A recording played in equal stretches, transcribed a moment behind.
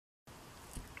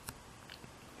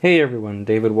Hey everyone,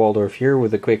 David Waldorf here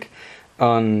with a quick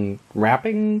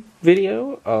unwrapping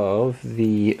video of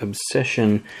the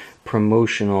Obsession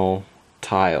promotional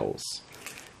tiles.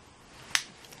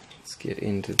 Let's get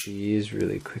into these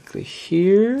really quickly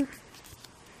here.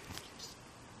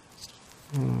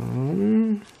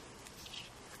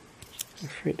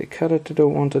 Afraid to cut it, I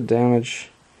don't want to damage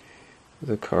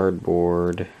the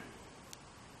cardboard.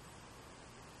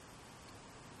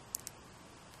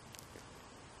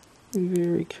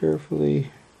 Very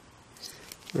carefully,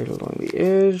 right along the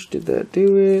edge. Did that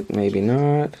do it? Maybe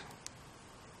not.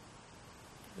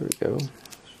 There we go.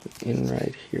 In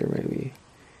right here, maybe.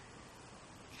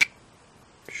 I'm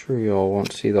sure you all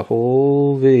want to see the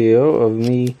whole video of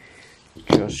me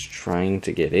just trying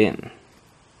to get in.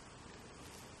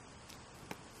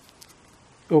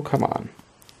 Oh, come on.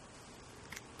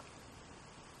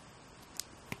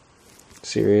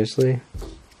 Seriously?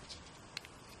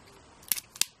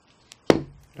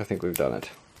 I think we've done it.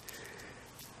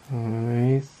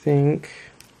 I think...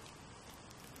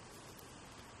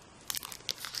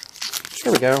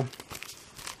 There we go. A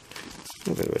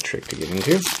little bit of a trick to get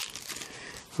into.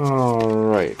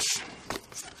 Alright.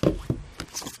 So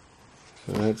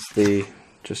that's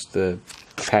just the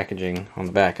packaging on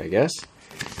the back, I guess.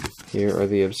 Here are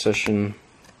the Obsession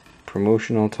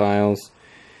promotional tiles.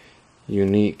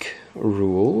 Unique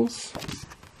rules.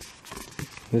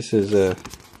 This is a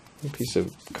piece of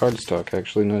cardstock,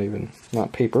 actually,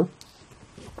 not paper.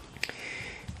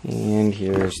 And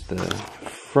here's the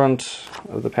front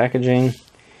of the packaging.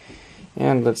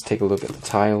 And let's take a look at the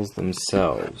tiles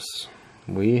themselves.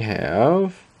 We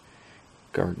have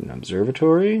Garden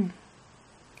Observatory,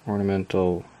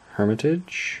 Ornamental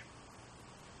Hermitage,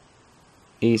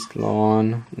 East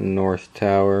Lawn, North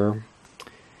Tower,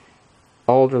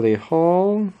 Alderley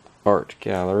Hall, Art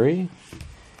Gallery,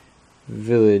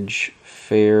 Village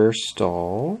Fair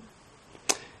Stall,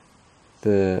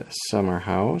 the Summer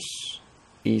House,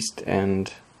 East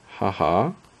End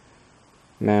Haha,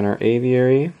 Manor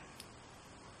Aviary,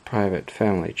 Private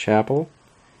Family Chapel,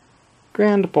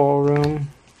 Grand Ballroom,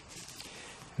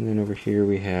 and then over here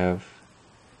we have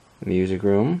Music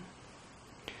Room,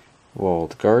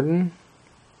 Walled Garden,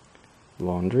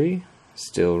 Laundry,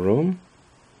 Still Room,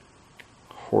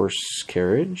 Horse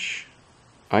Carriage,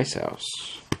 Ice House.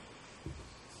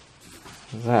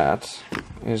 That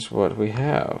is what we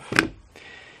have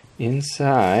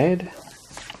inside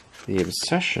the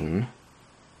Obsession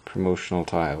promotional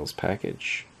tiles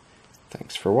package.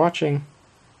 Thanks for watching.